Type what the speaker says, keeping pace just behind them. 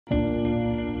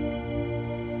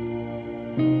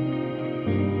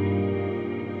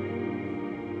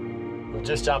We've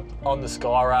just jumped on the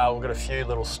Skyrail. We've got a few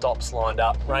little stops lined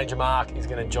up. Ranger Mark is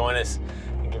going to join us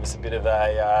and give us a bit of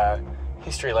a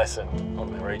history lesson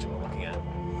on the region we're looking at.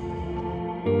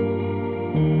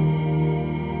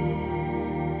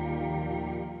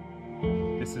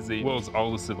 This is the world's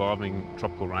oldest surviving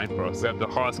tropical rainforest. We have the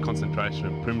highest concentration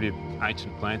of primitive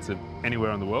ancient plants of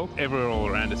anywhere in the world. Everywhere all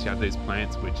around us you have these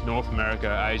plants which North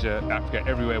America, Asia, Africa,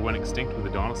 everywhere went extinct with the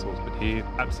dinosaurs, but here,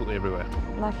 absolutely everywhere.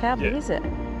 Like how big is it?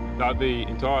 The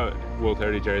entire World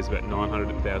Heritage Area is about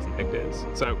 900,000 hectares.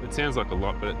 So it sounds like a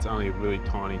lot, but it's only a really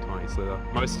tiny, tiny slither.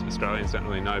 Most Australians don't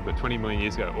really know, but 20 million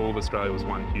years ago, all of Australia was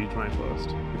one huge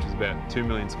rainforest, which is about 2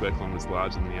 million square kilometres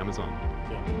larger than the Amazon.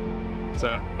 Yeah.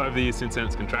 So over the years since then,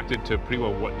 it's contracted to pretty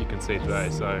well what you can see today.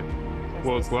 So the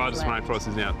world's largest rainforest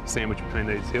is now sandwiched between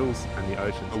these hills and the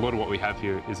ocean. A lot of what we have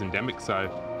here is endemic,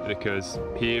 so it occurs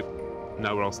here,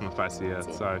 nowhere else on the face of the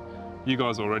earth. So you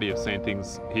guys already have seen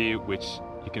things here which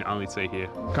you can only see here.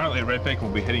 Currently at Red Peak,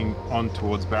 we'll be heading on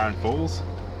towards Barron Falls.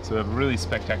 So we have a really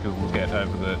spectacular look out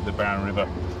over the Barron River,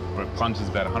 where it plunges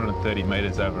about 130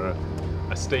 metres over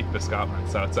a steep escarpment.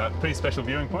 So it's a pretty special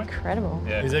viewing point. Incredible.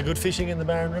 Yeah. Is there good fishing in the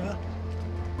Barron River?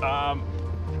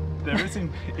 There is in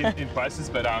places,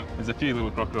 but there's a few little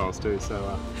crocodiles too,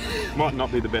 so might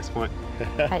not be the best point.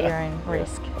 At your own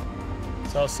risk.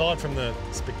 So aside from the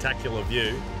spectacular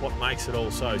view, what makes it all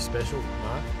so special,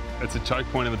 Mark? It's a choke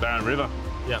point in the Barron River.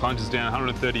 Yep. Plunges down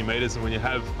 130 metres, and when you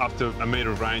have up to a metre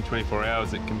of rain 24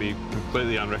 hours, it can be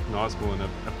completely unrecognisable and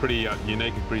a pretty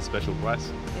unique and pretty special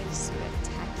place. It's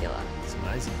spectacular. It's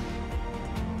amazing.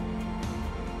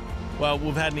 Well,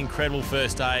 we've had an incredible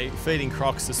first day, feeding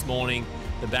crocs this morning,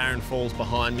 the Barron Falls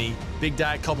behind me. Big day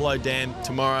at Coppolo Dam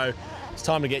tomorrow. It's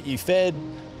time to get you fed.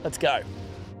 Let's go.